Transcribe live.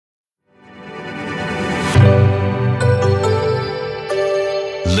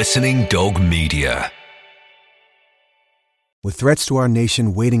Listening Dog Media. With threats to our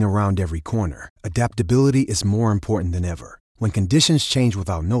nation waiting around every corner, adaptability is more important than ever. When conditions change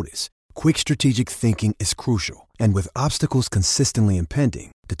without notice, quick strategic thinking is crucial. And with obstacles consistently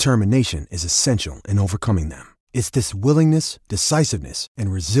impending, determination is essential in overcoming them. It's this willingness, decisiveness,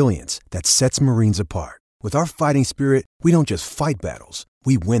 and resilience that sets Marines apart. With our fighting spirit, we don't just fight battles,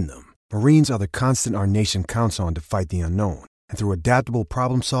 we win them. Marines are the constant our nation counts on to fight the unknown. And through adaptable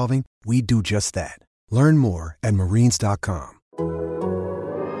problem solving, we do just that. Learn more at marines.com.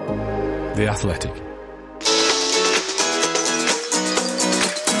 The Athletic.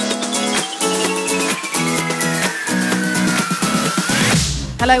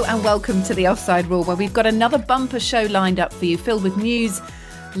 Hello and welcome to the Offside Rule, where we've got another bumper show lined up for you, filled with news,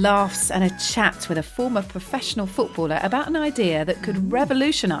 laughs and a chat with a former professional footballer about an idea that could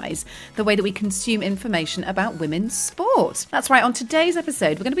revolutionise the way that we consume information about women's sport. That's right, on today's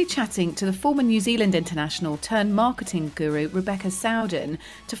episode we're going to be chatting to the former New Zealand international turned marketing guru Rebecca Sowden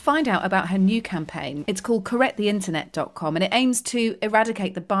to find out about her new campaign. It's called CorrectTheInternet.com, and it aims to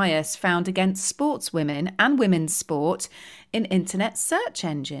eradicate the bias found against sportswomen and women's sport in internet search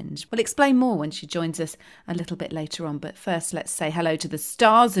engines. We'll explain more when she joins us a little bit later on, but first let's say hello to the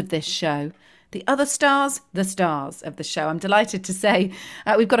stars of this show. The other stars, the stars of the show. I'm delighted to say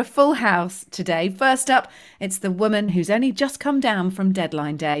we've got a full house today. First up, it's the woman who's only just come down from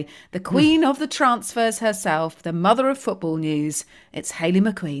deadline day, the queen of the transfers herself, the mother of football news. It's Hayley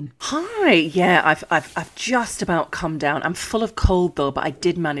McQueen. Hi. Yeah, I've just about come down. I'm full of cold though, but I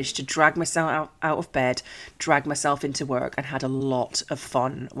did manage to drag myself out of bed, drag myself into work, and had a lot of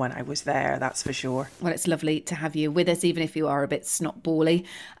fun when I was there. That's for sure. Well, it's lovely to have you with us, even if you are a bit snot-bally.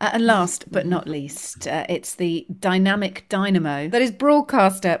 And last but not least, it's the dynamic dynamo that is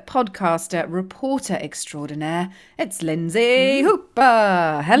broadcaster, podcaster, reporter extraordinaire. It's Lindsay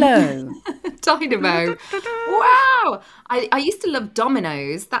Hooper. Hello. Dynamo. Wow. I used to love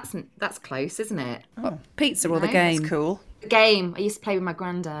Dominoes. That's close, isn't it? What, pizza or the game? That's cool. The game. I used to play with my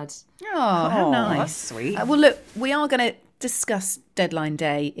granddad. Oh, how nice. That's sweet. Well, look, we are going to discuss deadline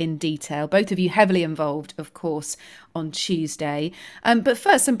day in detail. Both of you heavily involved, of course, on Tuesday. But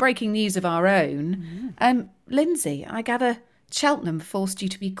first, some breaking news of our own. Lindsay, I gather Cheltenham forced you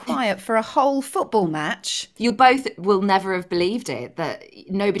to be quiet for a whole football match. You both will never have believed it, that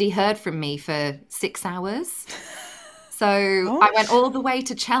nobody heard from me for 6 hours. So I went all the way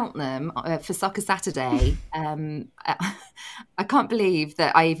to Cheltenham for Soccer Saturday. I can't believe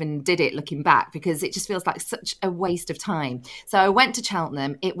that I even did it looking back, because it just feels like such a waste of time. So I went to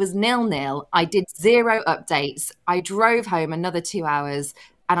Cheltenham. It was 0-0. I did 0 updates. I drove home another 2 hours,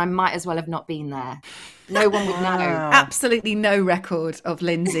 and I might as well have not been there. No one would know. Absolutely no record of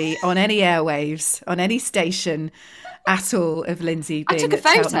Lindsay on any airwaves, on any station at all of Lindsay being took a at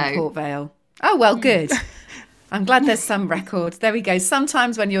photo. Cheltenham Port Vale. Oh, well, good. I'm glad there's some record. There we go.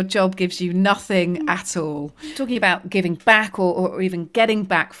 Sometimes when your job gives you nothing at all. Talking about giving back or even getting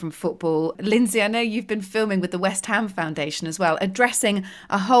back from football, Lindsay, I know you've been filming with the West Ham Foundation as well, addressing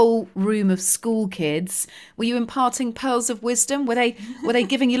a whole room of school kids. Were you imparting pearls of wisdom? Were they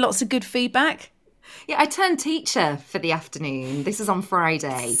giving you lots of good feedback? Yeah, I turned teacher for the afternoon. This is on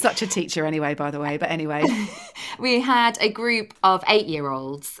Friday. Such a teacher anyway, by the way. But anyway. We had a group of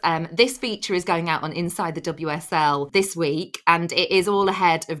 8-year-olds. This feature is going out on Inside the WSL this week, and it is all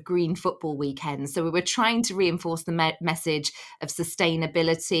ahead of Green Football Weekend. So we were trying to reinforce the message of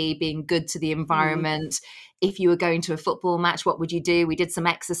sustainability, being good to the environment. If you were going to a football match, what would you do? We did some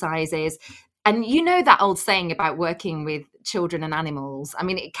exercises. And you know that old saying about working with children and animals? I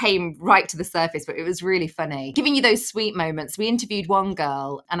mean, it came right to the surface, but it was really funny. Giving you those sweet moments, we interviewed one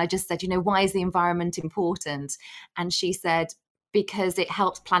girl and I just said, why is the environment important? And she said, because it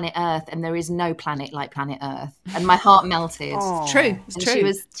helps planet Earth, and there is no planet like planet Earth. And my heart melted. It's true. It's and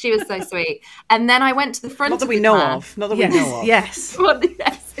true. She was so sweet. And then I went to the front Not that of we the know class. of. Not that we know of. Yes. Well,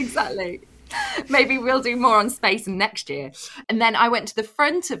 yes, exactly. Maybe we'll do more on space next year. And then I went to the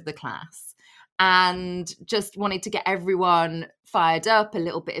front of the class and just wanted to get everyone fired up, a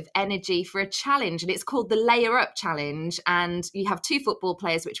little bit of energy for a challenge. And it's called the Layer Up Challenge. And you have 2 football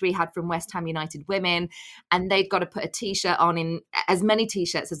players, which we had from West Ham United Women, and they'd got to put a T-shirt on, in as many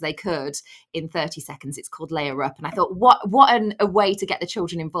T-shirts as they could in 30 seconds. It's called Layer Up. And I thought, what a way to get the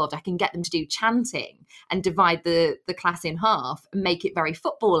children involved. I can get them to do chanting and divide the class in half and make it very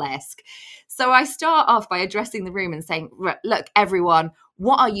football-esque. So I start off by addressing the room and saying, look, everyone,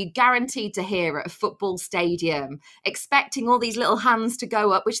 what are you guaranteed to hear at a football stadium? Expecting all these little hands to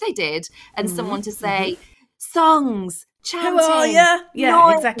go up, which they did, and someone to say, songs, chanting. Who are you? Yeah,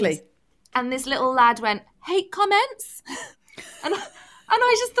 noise. exactly. And this little lad went, hate comments? And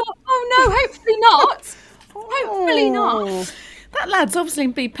I just thought, oh no, hopefully not. Hopefully not. That lad's obviously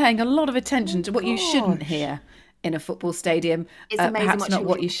been paying a lot of attention to what you shouldn't hear in a football stadium. It's amazing perhaps what not children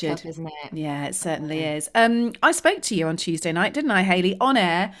what you pick should. up, isn't it? Yeah, it certainly is. I spoke to you on Tuesday night, didn't I, Hayley? On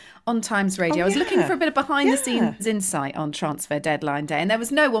air, on Times Radio. I was looking for a bit of behind-the-scenes insight on transfer deadline day, and there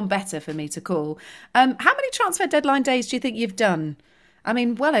was no one better for me to call. How many transfer deadline days do you think you've done? I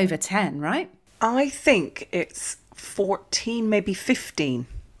mean, well over 10, right? I think it's 14, maybe 15.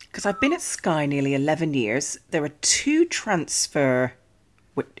 Because I've been at Sky nearly 11 years. There are 2 transfer,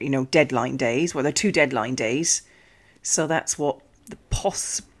 deadline days. Well, there are 2 deadline days. So that's what,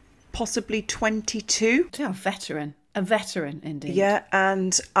 possibly 22? Yeah, a veteran indeed. Yeah,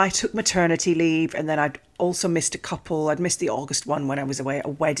 and I took maternity leave, and then I'd also missed a couple. I'd missed the August one when I was away at a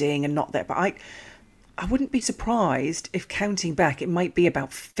wedding and not there. But I wouldn't be surprised if, counting back, it might be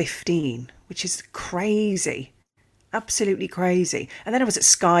about 15, which is crazy. Absolutely crazy. And then I was at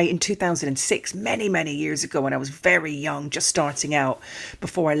Sky in 2006, many, many years ago, when I was very young, just starting out,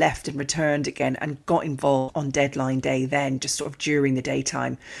 before I left and returned again and got involved on deadline day then, just sort of during the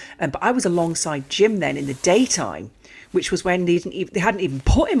daytime. But I was alongside Jim then in the daytime, which was when they hadn't even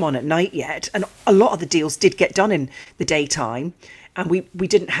put him on at night yet. And a lot of the deals did get done in the daytime. And we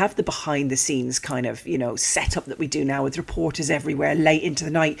didn't have the behind the scenes kind of, setup that we do now with reporters everywhere late into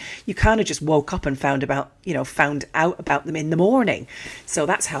the night. You kind of just woke up and found out about them in the morning. So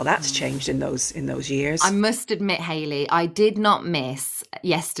that's how that's changed in those years. I must admit, Hayley, I did not miss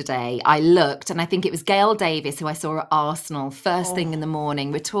yesterday. I looked, and I think it was Gail Davis who I saw at Arsenal first thing in the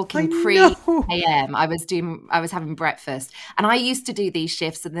morning. We're talking pre-AM. I was having breakfast, and I used to do these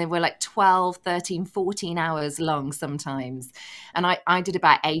shifts, and they were like 12, 13, 14 hours long sometimes. And I did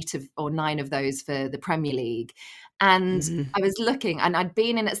about 8 or 9 of those for the Premier League. And I was looking, and I'd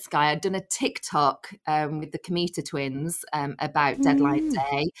been in at Sky. I'd done a TikTok with the Cometa twins about deadline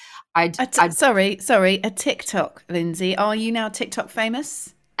day. Sorry, a TikTok, Lindsay. Are you now TikTok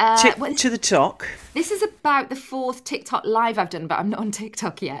famous? To the talk. This is about the 4th TikTok live I've done, but I'm not on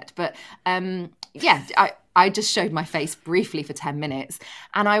TikTok yet. But I just showed my face briefly for 10 minutes.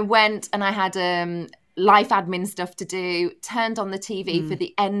 And I went and I had life admin stuff to do, turned on the TV for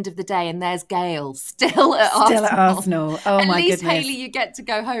the end of the day, and there's Gail still at Arsenal. Oh, at my least, goodness. Hayley, you get to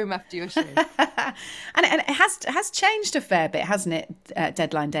go home after your shift. and it has changed a fair bit, hasn't it,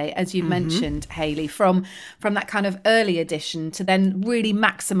 deadline day, as you mentioned, Hayley, from that kind of early edition to then really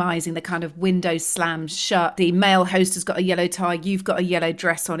maximising the kind of window slams shut. The male host has got a yellow tie, you've got a yellow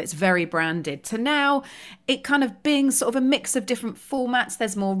dress on, it's very branded, to now it kind of being sort of a mix of different formats.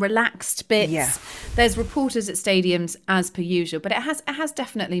 There's more relaxed bits. Yeah. There's reporters at stadiums as per usual, but it has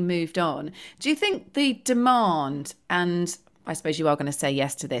definitely moved on. Do you think the demand, and I suppose you are going to say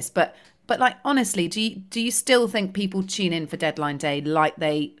yes to this, but like honestly, do you still think people tune in for deadline day like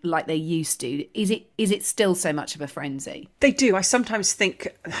they used to? Is it still so much of a frenzy? They do. I sometimes think,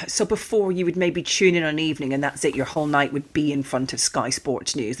 so before you would maybe tune in on an evening and that's it, your whole night would be in front of Sky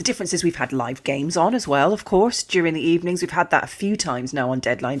Sports News. The difference is we've had live games on as well, of course, during the evenings. We've had that a few times now on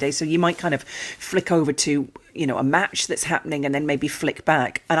deadline day, so you might kind of flick over to a match that's happening and then maybe flick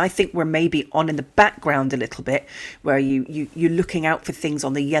back. And I think we're maybe on in the background a little bit, where you're looking out for things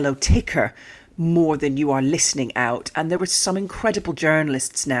on the yellow ticker more than you are listening out. And there were some incredible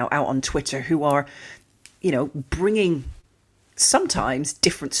journalists now out on Twitter who are, bringing sometimes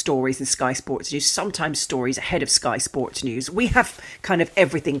different stories in Sky Sports News, sometimes stories ahead of Sky Sports News. We have kind of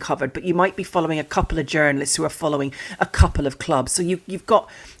everything covered, but you might be following a couple of journalists who are following a couple of clubs. So you've got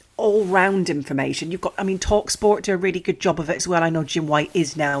all-round information. You've got, TalkSport do a really good job of it as well. I know Jim White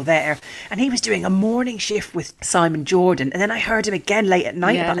is now there, and he was doing a morning shift with Simon Jordan, and then I heard him again late at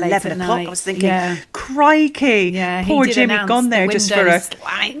night, about 11 o'clock. I was thinking, crikey, poor Jim had gone there just for a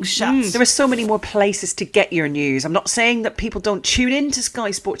flying shut. There are so many more places to get your news. I'm not saying that people don't tune in to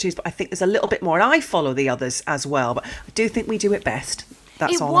Sky Sports News, but I think there's a little bit more, and I follow the others as well, but I do think we do it best.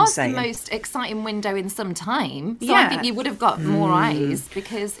 That's all I'm saying. It was the most exciting window in some time. So I think you would have got more eyes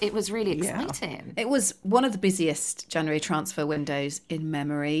because it was really exciting. It was one of the busiest January transfer windows in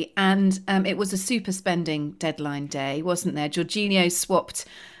memory. And it was a super spending deadline day, wasn't there? Jorginho swapped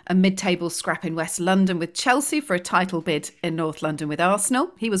a mid-table scrap in West London with Chelsea for a title bid in North London with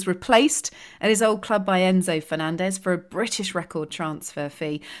Arsenal. He was replaced at his old club by Enzo Fernandez for a British record transfer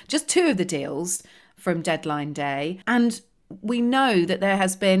fee. Just 2 of the deals from deadline day. And we know that there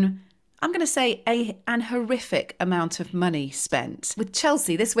has been, I'm going to say, an horrific amount of money spent. With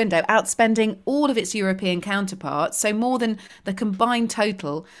Chelsea, this window outspending all of its European counterparts, so more than the combined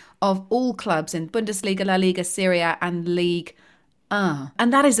total of all clubs in Bundesliga, La Liga, Serie A and League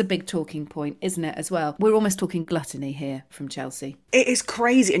And that is a big talking point, isn't it, as well? We're almost talking gluttony here from Chelsea. It is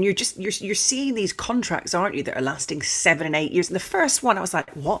crazy. And you're seeing these contracts, aren't you, that are lasting 7 and 8 years. And the first one, I was like,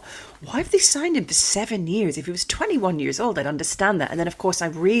 what? Why have they signed him for 7 years? If he was 21 years old, I'd understand that. And then, of course, I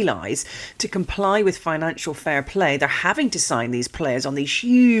realise to comply with financial fair play, they're having to sign these players on these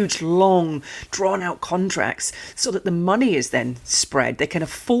huge, long, drawn-out contracts so that the money is then spread. They can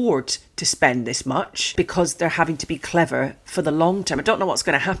afford to spend this much because they're having to be clever for the long term. I don't know what's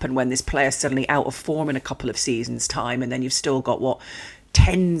going to happen when this player's suddenly out of form in a couple of seasons' time, and then you've still got,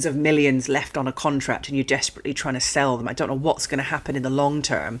 tens of millions left on a contract and you're desperately trying to sell them. I don't know what's going to happen in the long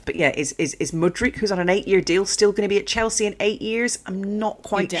term. But yeah, is Mudryk, who's on an 8-year deal, still going to be at Chelsea in 8 years? I'm not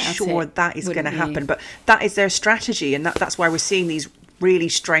quite sure that is going to happen. But that is their strategy, and that's why we're seeing these really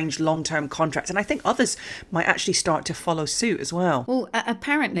strange long-term contracts, and I think others might actually start to follow suit as well. Well,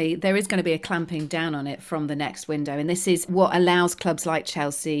 apparently there is going to be a clamping down on it from the next window, and this is what allows clubs like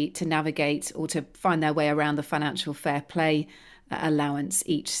Chelsea to navigate or to find their way around the financial fair play allowance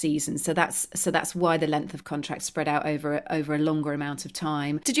each season. So that's why the length of contracts spread out over a longer amount of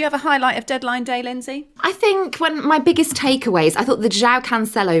time. Did you have a highlight of deadline day, Lindsay? I think my biggest takeaways, I thought the João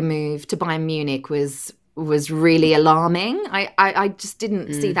Cancelo move to Bayern Munich was really alarming. I just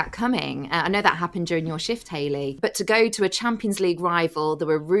didn't see that coming. I know that happened during your shift, Hayley, but to go to a Champions League rival, there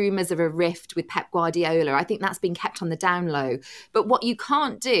were rumours of a rift with Pep Guardiola. I think that's been kept on the down low. But what you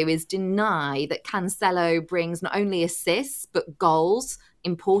can't do is deny that Cancelo brings not only assists, but goals,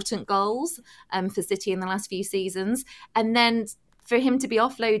 important goals for City in the last few seasons. And then for him to be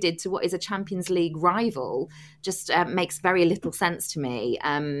offloaded to what is a Champions League rival just makes very little sense to me.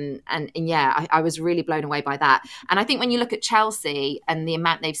 And yeah, I was really blown away by that. And I think when you look at Chelsea and the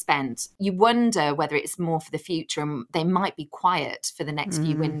amount they've spent, you wonder whether it's more for the future and they might be quiet for the next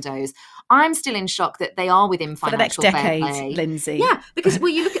few windows. I'm still in shock that they are within financial fair play. For the next decade, Lindsay. Yeah, because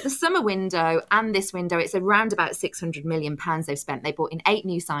you look at the summer window and this window, it's around about £600 million they've spent. They brought in 8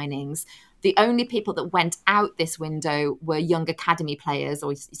 new signings. The only people that went out this window were young academy players,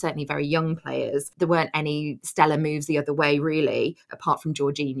 or certainly very young players. There weren't any stellar moves the other way, really, apart from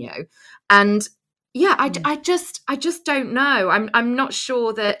Jorginho. And yeah, I just don't know. I'm not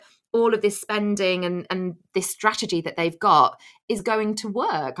sure that all of this spending and this strategy that they've got is going to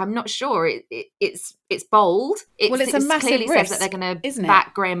work. I'm not sure. It's bold. It's a massive clearly risk, says that they're going isn't to it?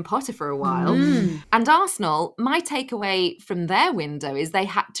 back Graham Potter for a while. And Arsenal, my takeaway from their window is they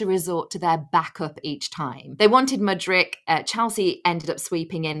had to resort to their backup each time. They wanted Mudryk. Chelsea ended up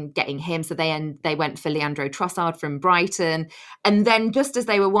sweeping in, getting him. So they went for Leandro Trossard from Brighton. And then just as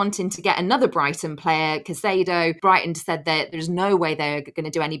they were wanting to get another Brighton player, Caicedo, Brighton said that there's no way they're going to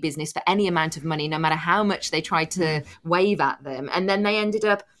do any business for any amount of money, no matter how much they tried to wave at them. And then they ended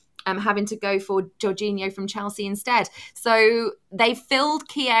up having to go for Jorginho from Chelsea instead. So they filled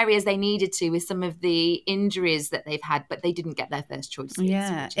key areas they needed to with some of the injuries that they've had, but they didn't get their first choice.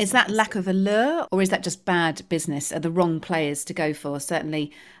 Yeah. Is that lack of allure, or is that just bad business? Are the wrong players to go for?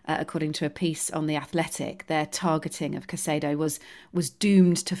 Certainly, according to a piece on The Athletic, their targeting of Caicedo was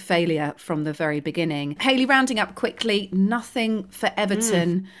doomed to failure from the very beginning. Hayley, rounding up quickly, nothing for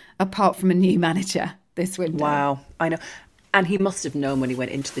Everton apart from a new manager this window. Wow, I know. And he must have known when he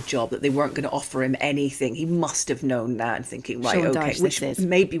went into the job that they weren't going to offer him anything. He must have known that and thinking, right, Sean okay, Dyche, which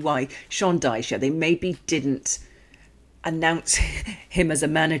may be why Sean Dyche, they maybe didn't announce him as a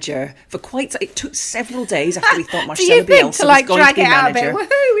manager for it took several days after we thought Marcelo Bielsa was going to be manager.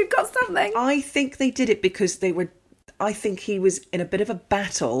 Woohoo, we've got something. I think they did it because I think he was in a bit of a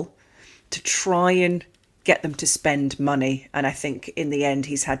battle to try and get them to spend money. And I think in the end,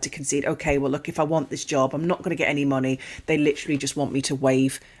 he's had to concede, okay, well, look, if I want this job, I'm not going to get any money. They literally just want me to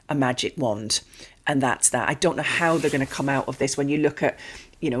wave a magic wand. And that's that. I don't know how they're going to come out of this. When you look at,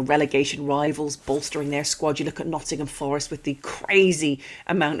 relegation rivals bolstering their squad, you look at Nottingham Forest with the crazy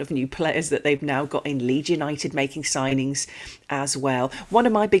amount of new players that they've now got in, Leeds United making signings as well. One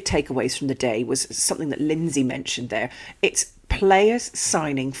of my big takeaways from the day was something that Lindsay mentioned there. It's players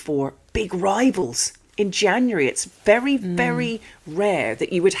signing for big rivals. In January, it's very, very rare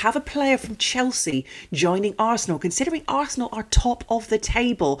that you would have a player from Chelsea joining Arsenal, considering Arsenal are top of the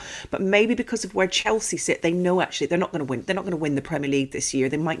table. But maybe because of where Chelsea sit, they know actually they're not going to win. They're not going to win the Premier League this year.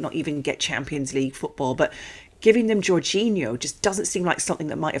 They might not even get Champions League football. But giving them Jorginho just doesn't seem like something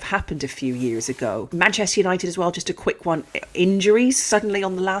that might have happened a few years ago. Manchester United as well, just a quick one. Injuries suddenly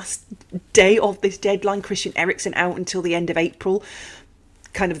on the last day of this deadline. Christian Eriksen out until the end of April.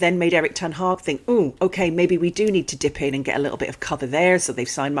 Kind of then made Erik ten Hag think, oh, okay, maybe we do need to dip in and get a little bit of cover there. So they've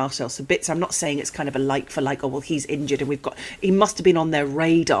signed Marcel Sabitzer. I'm not saying it's kind of a like for like, oh, well, he's injured and he must have been on their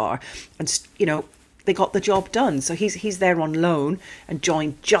radar. And, they got the job done. So he's there on loan and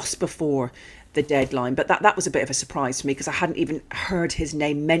joined just before the deadline. But that was a bit of a surprise to me because I hadn't even heard his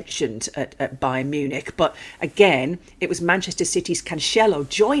name mentioned at Bayern Munich. But again, it was Manchester City's Cancelo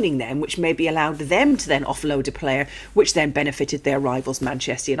joining them, which maybe allowed them to then offload a player, which then benefited their rivals,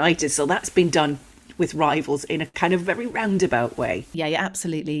 Manchester United. So that's been done with rivals in a kind of very roundabout way. Yeah, you're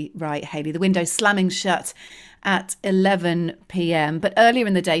absolutely right, Hayley. The window slamming shut at 11 p.m. But earlier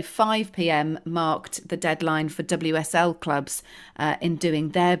in the day, 5 p.m. marked the deadline for WSL clubs in doing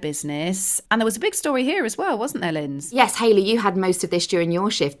their business. And there was a big story here as well, wasn't there, Linz? Yes, Hayley, you had most of this during your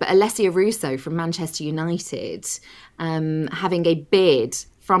shift, but Alessia Russo from Manchester United having a bid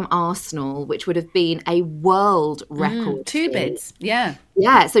from Arsenal, which would have been a world record. Two bids, yeah.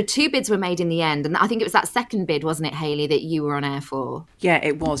 Yeah, so 2 bids were made in the end. And I think it was that second bid, wasn't it, Hayley, that you were on air for? Yeah,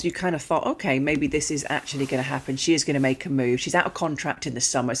 it was. You kind of thought, okay, maybe this is actually going to happen. She is going to make a move. She's out of contract in the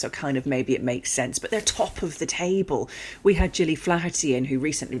summer, so kind of maybe it makes sense. But they're top of the table. We had Gilly Flaherty in, who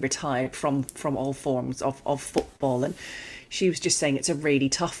recently retired from all forms of football. And she was just saying it's a really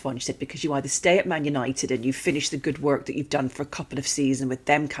tough one. She said, because you either stay at Man United and you finish the good work that you've done for a couple of seasons with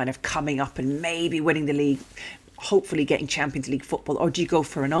them kind of coming up and maybe winning the league, hopefully getting Champions League football, or do you go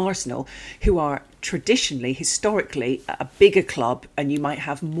for an Arsenal who are traditionally, historically, a bigger club and you might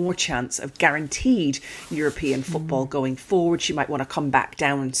have more chance of guaranteed European football going forward. She might want to come back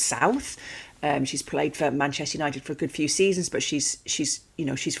down south. She's played for Manchester United for a good few seasons, but she's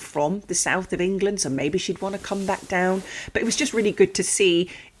from the south of England, so maybe she'd want to come back down. But it was just really good to see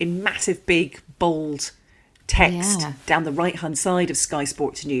in massive, big, bold text down the right-hand side of Sky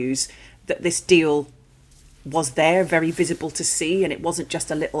Sports News that this deal was there, very visible to see, and it wasn't just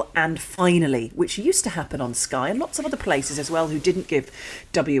a little "and finally," which used to happen on Sky and lots of other places as well who didn't give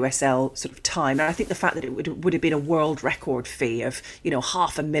WSL sort of time. And I think the fact that it would have been a world record fee of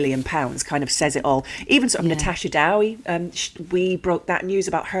 £500,000 kind of says it all. Even sort of Natasha Dowie, we broke that news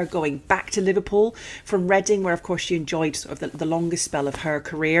about her going back to Liverpool from Reading, where of course she enjoyed sort of the longest spell of her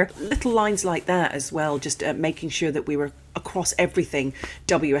career. Little lines like that as well, just making sure that we were across everything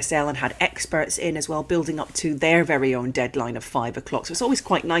WSL and had experts in as well, building up to their very own deadline of 5 o'clock. So it's always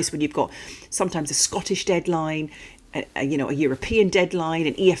quite nice when you've got sometimes a Scottish deadline, a European deadline,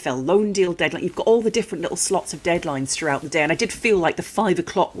 an EFL loan deal deadline. You've got all the different little slots of deadlines throughout the day. And I did feel like the 5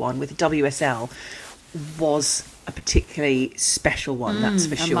 o'clock one with the WSL was a particularly special one, that's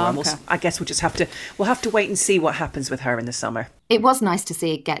for sure. And I guess we'll have to wait and see what happens with her in the summer. It was nice to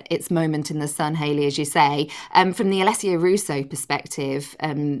see it get its moment in the sun, Hayley, as you say. From the Alessia Russo perspective,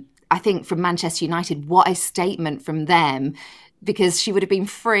 I think from Manchester United, what a statement from them, because she would have been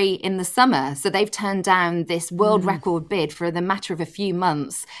free in the summer. So they've turned down this world record bid for the matter of a few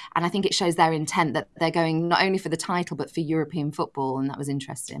months. And I think it shows their intent that they're going not only for the title, but for European football. And that was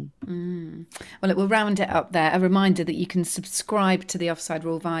interesting. Well, look, we'll round it up there. A reminder that you can subscribe to The Offside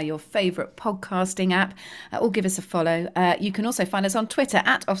Rule via your favourite podcasting app or give us a follow. You can also find us on Twitter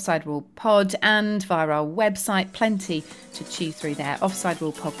at Offside Rule Pod and via our website. Plenty to chew through there,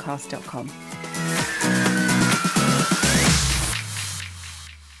 offsiderulepodcast.com.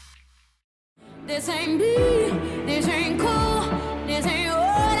 This ain't me, this ain't cool, this ain't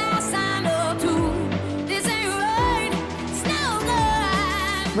what I signed up to, this ain't right, it's no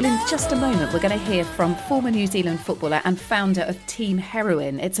good. Well, in just a moment, we're going to hear from former New Zealand footballer and founder of Team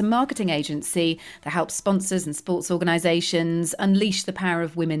Heroine. It's a marketing agency that helps sponsors and sports organisations unleash the power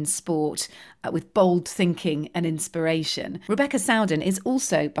of women's sport with bold thinking and inspiration. Rebecca Sowden is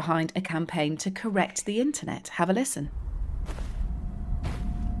also behind a campaign to correct the internet. Have a listen.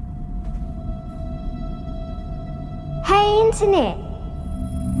 Hey Internet!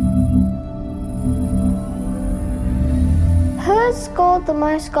 Who has scored the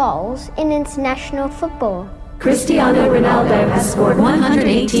most goals in international football? Cristiano Ronaldo has scored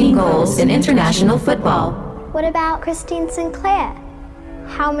 118 goals in international football. What about Christine Sinclair?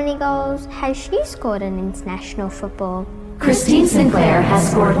 How many goals has she scored in international football? Christine Sinclair has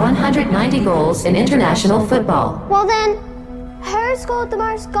scored 190 goals in international football. Well then, who scored the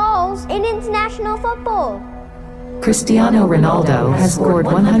most goals in international football? Cristiano Ronaldo has scored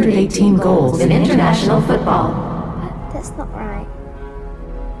 118 goals in international football. That's not right.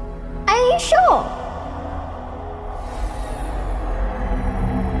 Are you sure?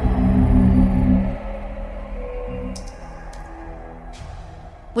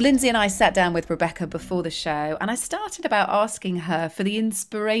 Well, Lindsay and I sat down with Rebecca before the show and I started about asking her for the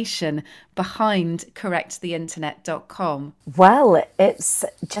inspiration behind correcttheinternet.com. Well, it's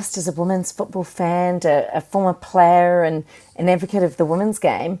just as a women's football fan, a former player and an advocate of the women's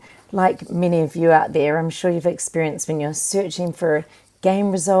game, like many of you out there, I'm sure you've experienced when you're searching for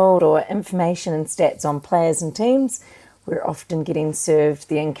game result or information and stats on players and teams, we're often getting served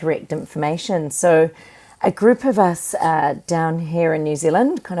the incorrect information. So a group of us down here in New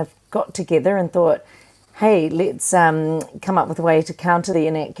Zealand kind of got together and thought, hey, let's come up with a way to counter the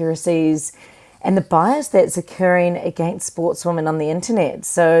inaccuracies and the bias that's occurring against sportswomen on the internet.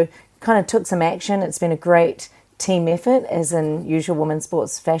 So kind of took some action. It's been a great team effort, as in usual women's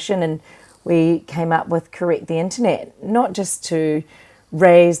sports fashion, and we came up with Correct the Internet, not just to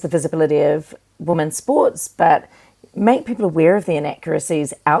raise the visibility of women's sports, but make people aware of the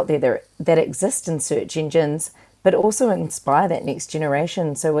inaccuracies out there that exist in search engines, but also inspire that next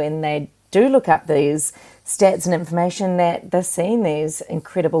generation. So when they do look up these stats and information, that they're seeing these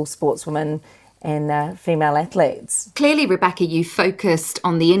incredible sportswomen and female athletes. Clearly, Rebecca, you focused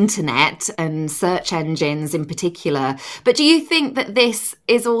on the internet and search engines in particular, but do you think that this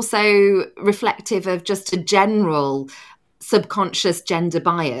is also reflective of just a general subconscious gender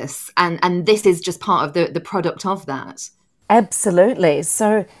bias, and this is just part of the product of that? Absolutely.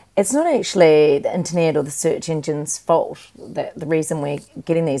 So it's not actually the internet or the search engine's fault that the reason we're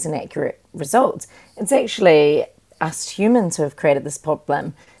getting these inaccurate results. It's actually us humans who have created this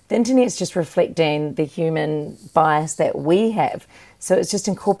problem. The internet's just reflecting the human bias that we have. So it's just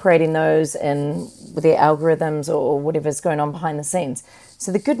incorporating those in with the algorithms or whatever's going on behind the scenes.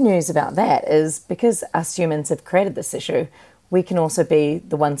 So the good news about that is because us humans have created this issue, we can also be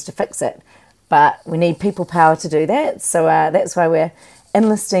the ones to fix it. But we need people power to do that. So that's why we're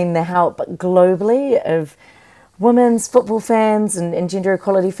enlisting the help globally of women's football fans and gender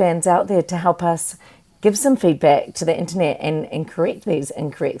equality fans out there to help us give some feedback to the internet and correct these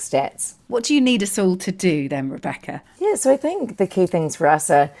incorrect stats. What do you need us all to do then, Rebecca? Yeah, so I think the key things for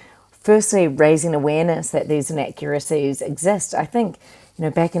us are firstly raising awareness that these inaccuracies exist. I think,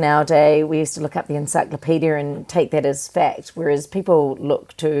 back in our day, we used to look up the encyclopedia and take that as fact, whereas people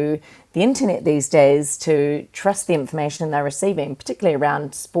look to the internet these days to trust the information they're receiving, particularly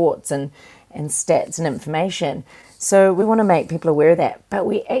around sports and stats and information. So we want to make people aware of that, but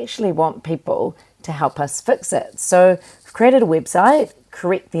we actually want people to help us fix it. So we've created a website,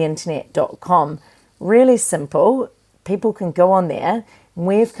 correcttheinternet.com. Really simple. People can go on there.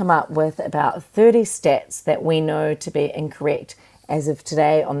 We've come up with about 30 stats that we know to be incorrect as of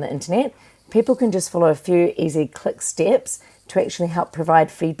today on the internet. People can just follow a few easy click steps to actually help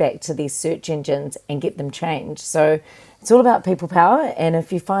provide feedback to these search engines and get them changed. So it's all about people power. And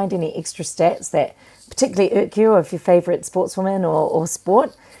if you find any extra stats that particularly irk you, or if your favourite sportswoman or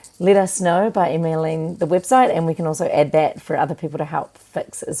sport, let us know by emailing the website, and we can also add that for other people to help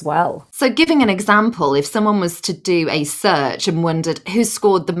fix as well. So giving an example, if someone was to do a search and wondered who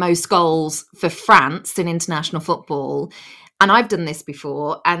scored the most goals for France in international football, and I've done this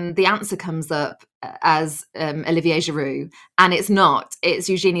before, and the answer comes up as Olivier Giroud, and it's not, it's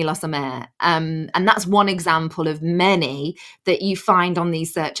Eugénie Le Sommer. And that's one example of many that you find on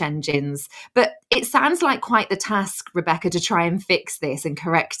these search engines. But it sounds like quite the task, Rebecca, to try and fix this and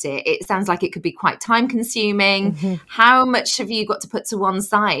correct it. It sounds like it could be quite time consuming. Mm-hmm. How much have you got to put to one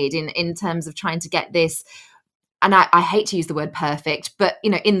side in terms of trying to get this? And I hate to use the word perfect, but,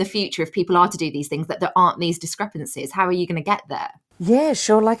 in the future, if people are to do these things, that there aren't these discrepancies, how are you going to get there? Yeah,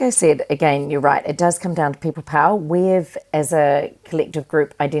 sure. Like I said, again, you're right. It does come down to people power. We've, as a collective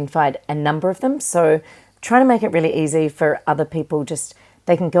group, identified a number of them. So trying to make it really easy for other people,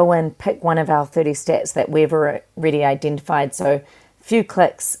 they can go in, pick one of our 30 stats that we've already identified. So a few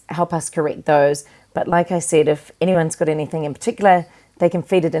clicks help us correct those. But like I said, if anyone's got anything in particular, they can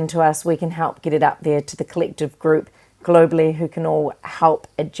feed it into us. We can help get it up there to the collective group globally who can all help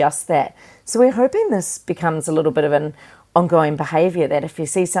adjust that. So we're hoping this becomes a little bit of an ongoing behaviour, that if you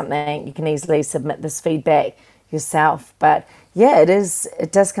see something, you can easily submit this feedback yourself. But yeah,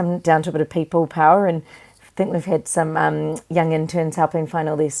 it does come down to a bit of people power, and I think we've had some young interns helping find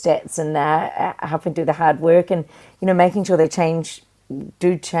all these stats and helping do the hard work, and making sure they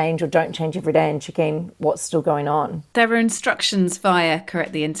do change or don't change every day, and checking what's still going on. There are instructions via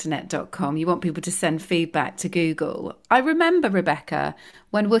correcttheinternet.com. You want people to send feedback to Google. I remember, Rebecca,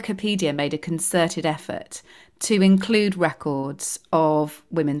 when Wikipedia made a concerted effort to include records of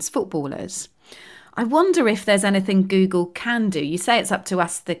women's footballers. I wonder if there's anything Google can do. You say it's up to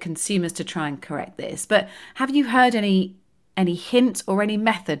us, the consumers, to try and correct this, but have you heard any hint or any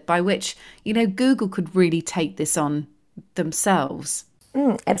method by which, Google could really take this on themselves?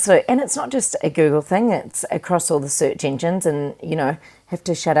 Absolutely. And it's not just a Google thing, it's across all the search engines. And, have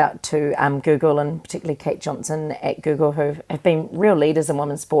to shout out to Google, and particularly Kate Johnson at Google, who have been real leaders in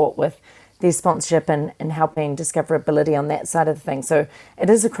women's sport with their sponsorship and helping discoverability on that side of the thing. So it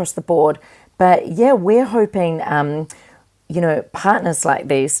is across the board. But yeah, we're hoping, partners like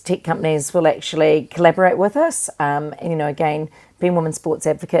these tech companies will actually collaborate with us. And, again, being women's sports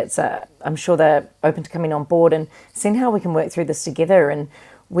advocates, I'm sure they're open to coming on board and seeing how we can work through this together, and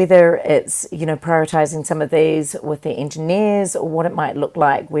whether it's, prioritising some of these with the engineers or what it might look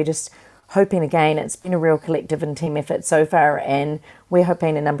like. We're just hoping, again, it's been a real collective and team effort so far, and we're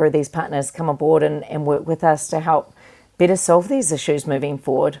hoping a number of these partners come on board and work with us to help better solve these issues moving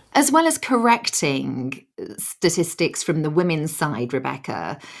forward. As well as correcting statistics from the women's side,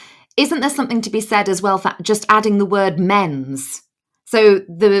 Rebecca, isn't there something to be said as well for just adding the word men's? So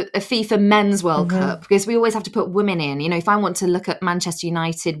the FIFA Men's World Cup, because we always have to put women in. If I want to look at Manchester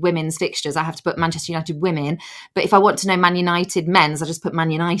United women's fixtures, I have to put Manchester United women. But if I want to know Man United men's, I just put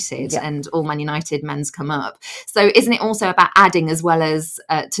Man United, and all Man United men's come up. So isn't it also about adding, as well as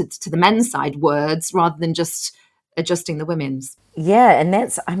to the men's side, words rather than just adjusting the women's? Yeah, and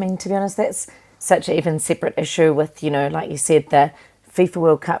that's, to be honest, that's such an even separate issue with, like you said, the FIFA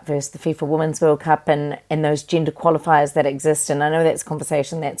World Cup versus the FIFA Women's World Cup and those gender qualifiers that exist. And I know that's a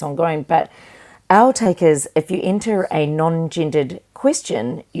conversation that's ongoing, but our take is if you enter a non-gendered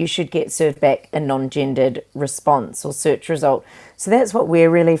question, you should get served back a non-gendered response or search result. So that's what we're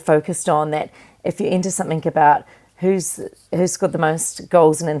really focused on, that if you enter something about who's scored the most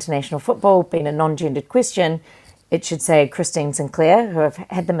goals in international football, being a non-gendered question, it should say Christine Sinclair, who I've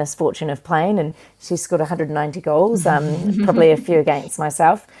had the misfortune of playing, and she scored 190 goals, probably a few against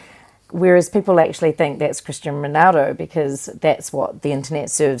myself. Whereas people actually think that's Cristiano Ronaldo because that's what the internet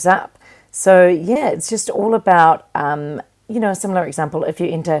serves up. So, yeah, it's just all about, a similar example, if you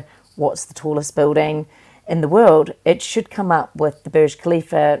enter what's the tallest building in the world, it should come up with the Burj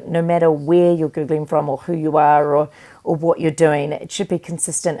Khalifa, no matter where you're Googling from or who you are or what you're doing. It should be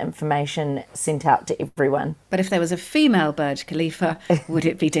consistent information sent out to everyone. But if there was a female Burj Khalifa, would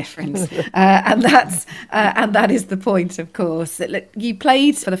it be different? And that is the point, of course. Look, you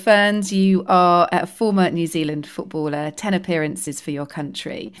played for the Ferns. You are a former New Zealand footballer, 10 appearances for your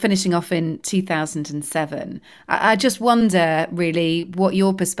country, finishing off in 2007. I just wonder, really, what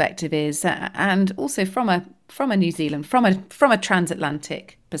your perspective is, and also from a New Zealand, from a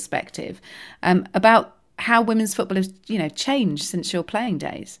transatlantic perspective, about how women's football has, changed since your playing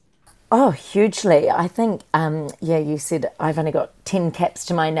days. Oh, hugely. I think, you said I've only got 10 caps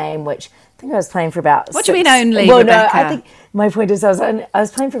to my name, which I think I was playing for about What do you mean only, Well, Rebecca? no, I think my point is I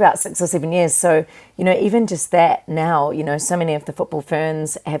was playing for about 6 or 7 years. So, even just that now, so many of the football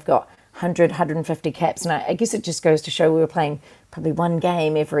Ferns have got 100, 150 caps. And I guess it just goes to show we were playing probably one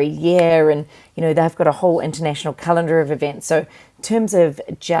game every year. And, they've got a whole international calendar of events. So in terms of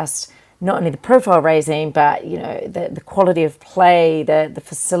just not only the profile raising, but, the quality of play, the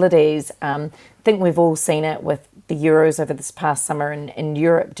facilities. I think we've all seen it with the Euros over this past summer in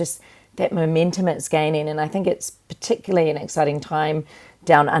Europe, just that momentum it's gaining. And I think it's particularly an exciting time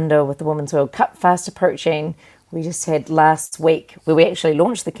down under with the Women's World Cup fast approaching. We just had last week where we actually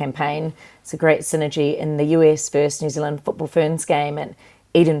launched the campaign. It's a great synergy in the US versus New Zealand Football Ferns game at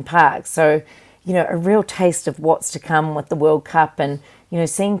Eden Park. So, a real taste of what's to come with the World Cup, and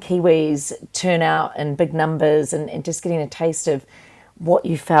seeing Kiwis turn out in big numbers and just getting a taste of what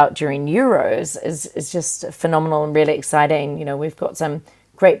you felt during Euros is just phenomenal and really exciting. We've got some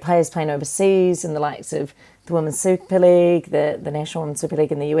great players playing overseas in the likes of the Women's Super League, the National Women's Super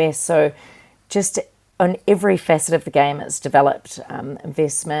League in the US. So just on every facet of the game, it's developed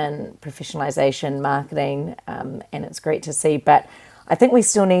investment, professionalisation, marketing, and it's great to see. But I think we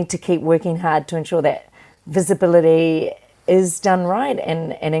still need to keep working hard to ensure that visibility is done right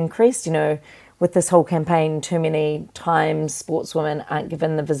and increased. With this whole campaign, too many times sportswomen aren't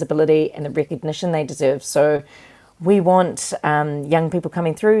given the visibility and the recognition they deserve. So we want young people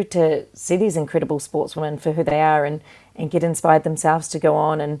coming through to see these incredible sportswomen for who they are and get inspired themselves to go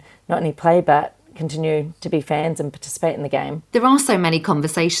on and not only play but continue to be fans and participate in the game. There are so many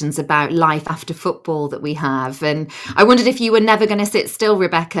conversations about life after football that we have, and I wondered if you were never going to sit still,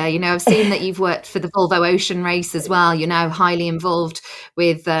 Rebecca. I've seen that you've worked for the Volvo Ocean Race as well. You're now highly involved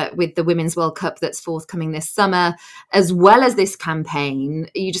with the Women's World Cup that's forthcoming this summer, as well as this campaign.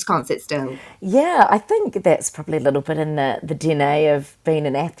 You just can't sit still. Yeah, I think that's probably a little bit in the DNA of being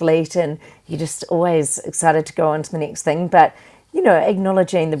an athlete, and you're just always excited to go on to the next thing. But,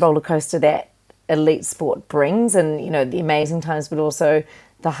 acknowledging the roller coaster that elite sport brings, and the amazing times but also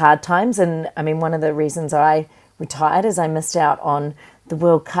the hard times. And I mean, one of the reasons I retired is I missed out on the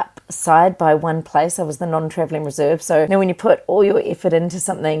World Cup side by one place. I was the non-travelling reserve. So when you put all your effort into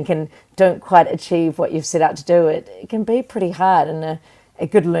something and don't quite achieve what you've set out to do, it can be pretty hard and a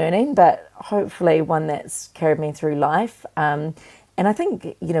good learning, but hopefully one that's carried me through life. And I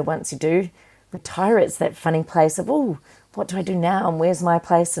think once you do retire, it's that funny place of, what do I do now and where's my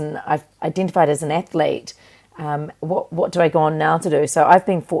place? And I've identified as an athlete. What do I go on now to do? So I've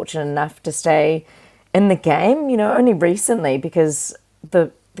been fortunate enough to stay in the game, only recently, because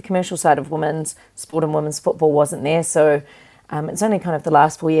the commercial side of women's sport and women's football wasn't there. So it's only kind of the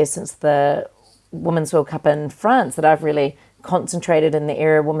last 4 years since the Women's World Cup in France that I've really concentrated in the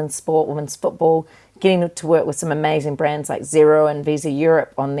area of women's sport, women's football, getting to work with some amazing brands like Xero and Visa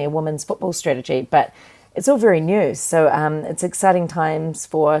Europe on their women's football strategy. But it's all very new. So it's exciting times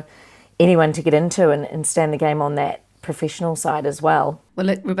for anyone to get into and stay in the game on that professional side as well. Well,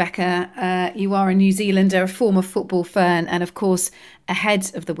 look, Rebecca, you are a New Zealander, a former football fan, and of course,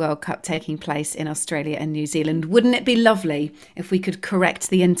 ahead of the World Cup taking place in Australia and New Zealand. Wouldn't it be lovely if we could correct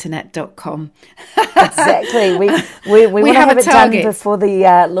the internet.com? Exactly. We want to have it done before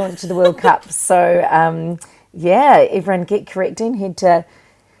the launch of the World Cup. So, everyone get correcting. Head to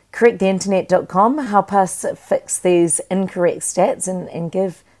correcttheinternet.com. Help us fix these incorrect stats and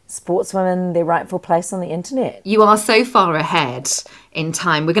give sportswomen their rightful place on the internet. You are so far ahead in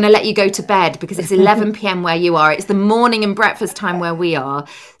time. We're going to let you go to bed because it's 11 p.m. where you are. It's the morning and breakfast time where we are.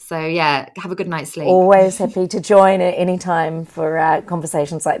 So have a good night's sleep. Always happy to join at any time for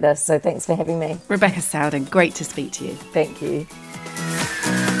conversations like this. So thanks for having me. Rebecca Sowden, great to speak to you. Thank you.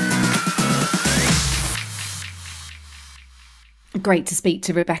 Great to speak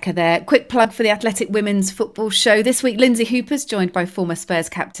to Rebecca there. Quick plug for the Athletic Women's Football Show. This week, Lindsay Hooper's joined by former Spurs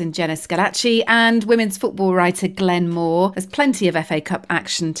captain Jenna Scalacci and women's football writer Glenn Moore. There's plenty of FA Cup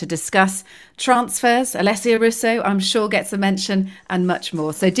action to discuss. Transfers, Alessia Russo, I'm sure gets a mention, and much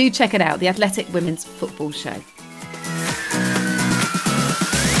more. So do check it out, the Athletic Women's Football Show.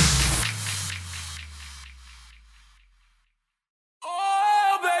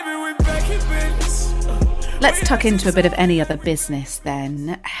 Let's tuck into a bit of any other business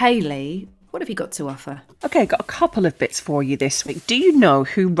then. Hayley, what have you got to offer? Okay, got a couple of bits for you this week. Do you know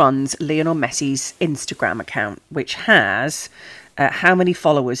who runs Lionel Messi's Instagram account, which has... how many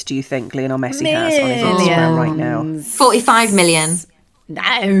followers do you think Lionel Messi has on his Instagram right now? 45 million.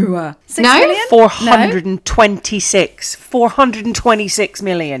 No. 6 No? million? 426. 426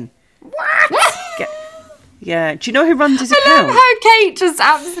 million. What? Yeah. Do you know who runs his I account? love how Kate just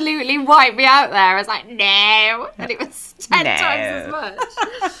absolutely wiped me out there. I was like, no. And it was 10 times as much.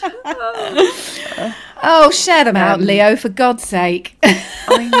 Oh, share them out, Leo, for God's sake.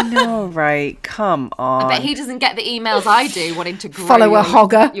 I know, right? Come on. I bet he doesn't get the emails I do wanting to grow Follow a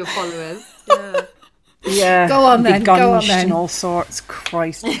hogger. Your followers. Yeah. Yeah. Go on then, go on then. And all sorts.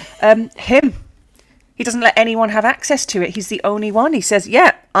 Christ. Him. He doesn't let anyone have access to it. He's the only one. He says,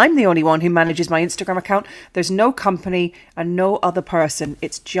 yeah, I'm the only one who manages my Instagram account. There's no company and no other person.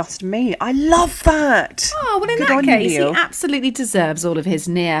 It's just me. I love that. Oh, well, in Good that on case, you. he absolutely deserves all of his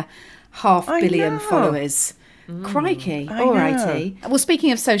near 500 million followers. Crikey. All righty. Well,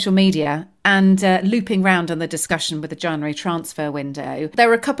 speaking of social media and looping round on the discussion with the January transfer window, there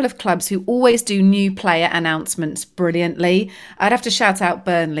are a couple of clubs who always do new player announcements brilliantly. I'd have to shout out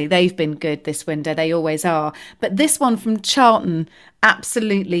Burnley. They've been good this window. They always are. But this one from Charlton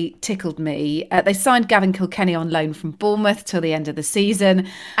absolutely tickled me. They signed Gavin Kilkenny on loan from Bournemouth till the end of the season.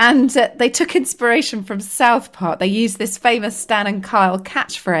 And they took inspiration from South Park. They used this famous Stan and Kyle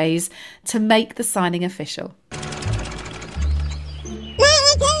catchphrase to make the signing official.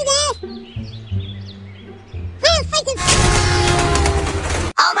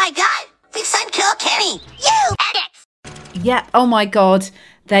 Oh my God, we signed Kilkenny. You idiots! Yeah, oh my God,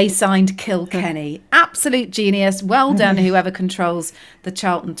 they signed Kilkenny. Absolute genius. Well done, whoever controls the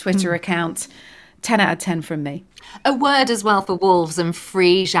Charlton Twitter account. 10 out of 10 from me. A word as well for Wolves and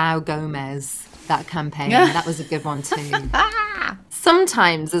free João Gomez, that campaign. That was a good one too.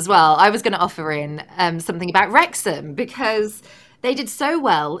 Sometimes as well, I was going to offer in something about Wrexham because they did so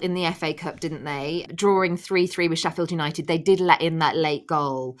well in the FA Cup, didn't they? Drawing 3-3 with Sheffield United, they did let in that late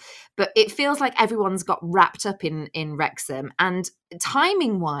goal. But it feels like everyone's got wrapped up in Wrexham. And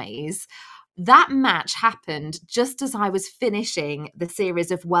timing-wise, that match happened just as I was finishing the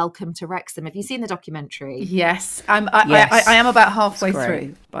series of Welcome to Wrexham. Have you seen the documentary? Yes, I am about halfway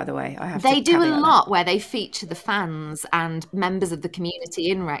through, by the way. They do a lot where they feature the fans and members of the community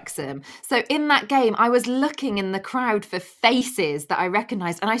in Wrexham. So in that game, I was looking in the crowd for faces that I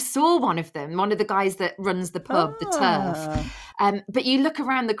recognised, and I saw one of them, one of the guys that runs the pub, the Turf. But you look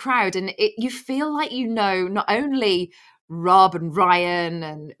around the crowd and you feel like you know not only Rob and Ryan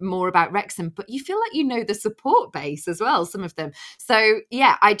and more about Wrexham, but you feel like you know the support base as well, some of them. So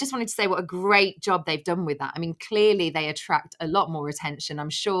yeah, I just wanted to say what a great job they've done with that. I mean, clearly they attract a lot more attention. I'm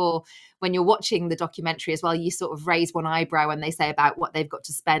sure when you're watching the documentary as well, you sort of raise one eyebrow when they say about what they've got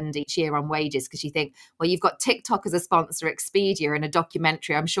to spend each year on wages, because you think, well, you've got TikTok as a sponsor, Expedia, and a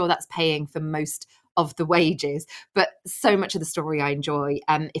documentary. I'm sure that's paying for most of the wages, but so much of the story I enjoy.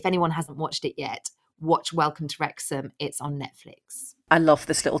 If anyone hasn't watched it yet, watch Welcome to Wrexham. It's on Netflix. I love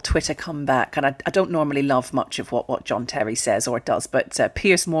this little Twitter comeback, and I don't normally love much of what John Terry says or does, but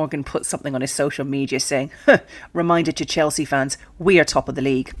Piers Morgan put something on his social media saying, reminder to Chelsea fans, we are top of the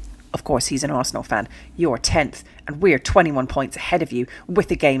league. Of course, he's an Arsenal fan. You're 10th, and we're 21 points ahead of you with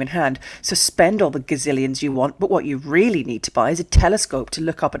the game in hand. So spend all the gazillions you want, but what you really need to buy is a telescope to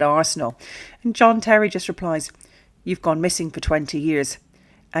look up at Arsenal. And John Terry just replies, you've gone missing for 20 years.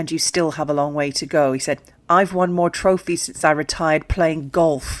 And you still have a long way to go. He said, I've won more trophies since I retired playing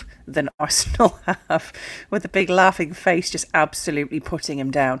golf than Arsenal have, with a big laughing face, just absolutely putting him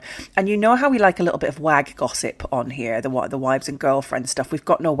down. And you know how we like a little bit of wag gossip on here, the wives and girlfriends stuff. We've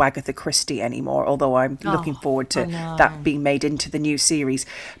got no Wagatha Christie anymore, although I'm looking forward to that being made into the new series.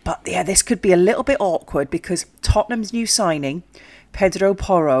 But yeah, this could be a little bit awkward because Tottenham's new signing, Pedro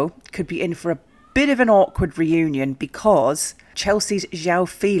Porro, could be in for a bit of an awkward reunion because Chelsea's João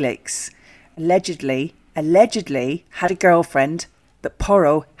Felix allegedly had a girlfriend that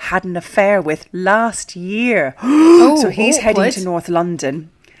Porro had an affair with last year. So he's heading to North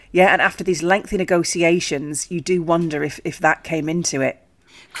London. Yeah, and after these lengthy negotiations, you do wonder if that came into it.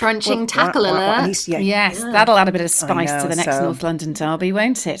 Crunching tackle alert. Yes, that'll add a bit of spice to the next North London derby,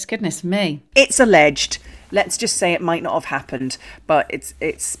 won't it? Goodness me. It's alleged. Let's just say it might not have happened, but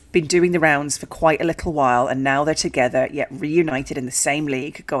it's been doing the rounds for quite a little while, and now they're together, yet reunited in the same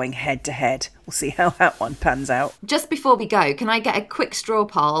league, going head to head. We'll see how that one pans out. Just before we go, can I get a quick straw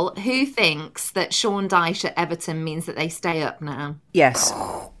poll? Who thinks that Sean Dyche at Everton means that they stay up now? Yes.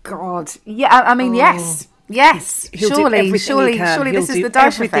 Oh, God. Yeah, I mean, yes. Yes. Surely this is the Dyche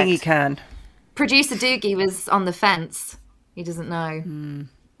everything he can. Producer Doogie was on the fence. He doesn't know.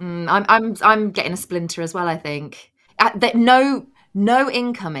 I'm getting a splinter as well, I think. No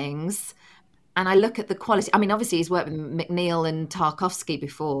incomings, and I look at the quality. I mean, obviously he's worked with McNeil and Tarkowski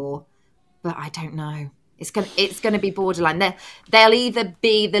before, but I don't know. It's going to be borderline. They'll either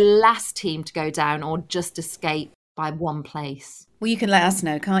be the last team to go down or just escape by one place. Well, you can let us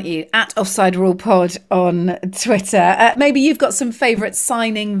know, can't you? At Offside Rule Pod on Twitter. Maybe you've got some favourite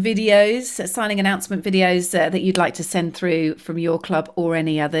signing announcement videos that you'd like to send through from your club or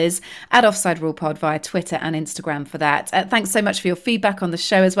any others. At Offside Rule Pod via Twitter and Instagram for that. Thanks so much for your feedback on the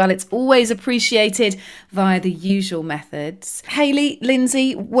show as well. It's always appreciated via the usual methods. Hayley,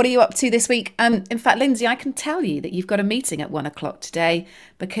 Lindsay, what are you up to this week? In fact, Lindsay, I can tell you that you've got a meeting at 1 o'clock today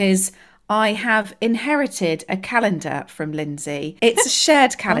because I have inherited a calendar from Lindsay. It's a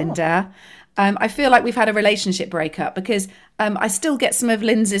shared calendar. I feel like we've had a relationship breakup because I still get some of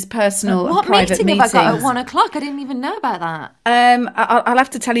Lindsay's personal and private meetings. What meeting have I got at 1 o'clock? I didn't even know about that. I'll have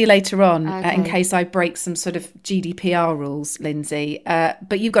to tell you later on in case I break some sort of GDPR rules, Lindsay.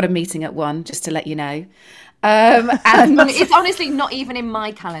 But you've got a meeting at 1, just to let you know. And it's honestly not even in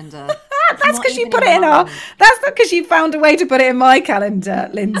my calendar. That's because you put it in our. That's not because you found a way to put it in my calendar,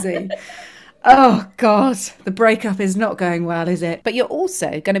 Lindsay. Oh God, the breakup is not going well, is it? But you're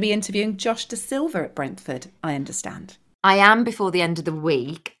also going to be interviewing Josh Da Silva at Brentford, I understand. I am before the end of the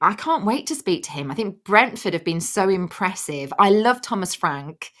week. I can't wait to speak to him. I think Brentford have been so impressive. I love Thomas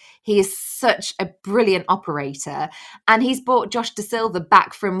Frank. He is such a brilliant operator, and he's brought Josh Da Silva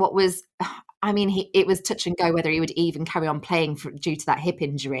back from what was. I mean, it was touch and go whether he would even carry on playing due to that hip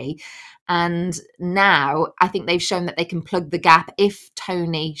injury. And now I think they've shown that they can plug the gap if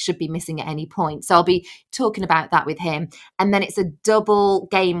Tony should be missing at any point. So I'll be talking about that with him. And then it's a double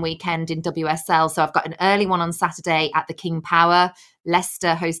game weekend in WSL. So I've got an early one on Saturday at the King Power,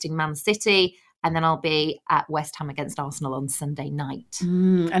 Leicester hosting Man City. And then I'll be at West Ham against Arsenal on Sunday night.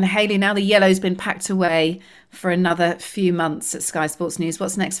 And Hayley, now the yellow's been packed away for another few months at Sky Sports News.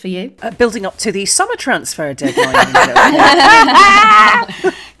 What's next for you? Building up to the summer transfer deadline.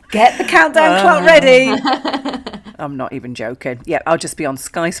 Get the countdown clock ready. I'm not even joking. Yeah, I'll just be on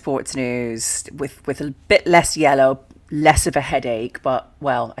Sky Sports News with a bit less yellow, less of a headache. But,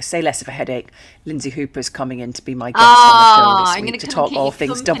 well, I say less of a headache. Lindsay Hooper's coming in to be my guest on the show this week to talk all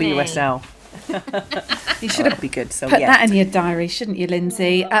things WSL. You should have be good. So put that in your diary, shouldn't you,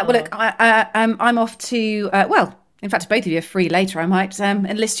 Lindsay? Well, look, I'm off to in fact, both of you are free later. I might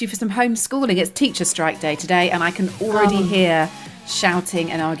enlist you for some homeschooling. It's teacher strike day today, and I can already hear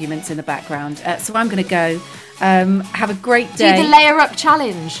shouting and arguments in the background. So I'm going to go. Have a great day. Do the layer up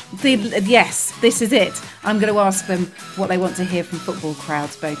challenge. Yes, this is it. I'm going to ask them what they want to hear from football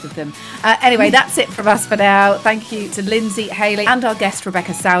crowds, both of them. Anyway, that's it from us for now. Thank you to Lindsay, Hayley and our guest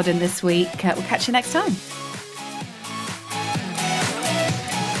Rebecca Sowden this week. We'll catch you next time.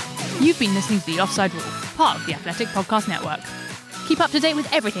 You've been listening to The Offside Rule, part of the Athletic Podcast Network. Keep up to date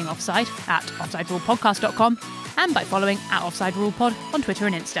with everything offside at offsiderulepodcast.com and by following @OffsideRulePod on Twitter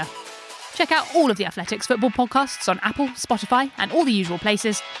and Insta. Check out all of the Athletics football podcasts on Apple, Spotify and all the usual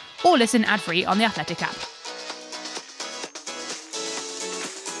places, or listen ad-free on the Athletic app.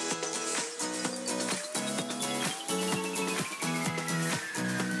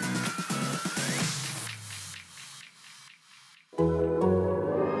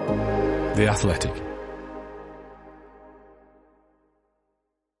 The Athletic.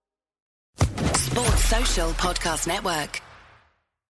 Sports Social Podcast Network.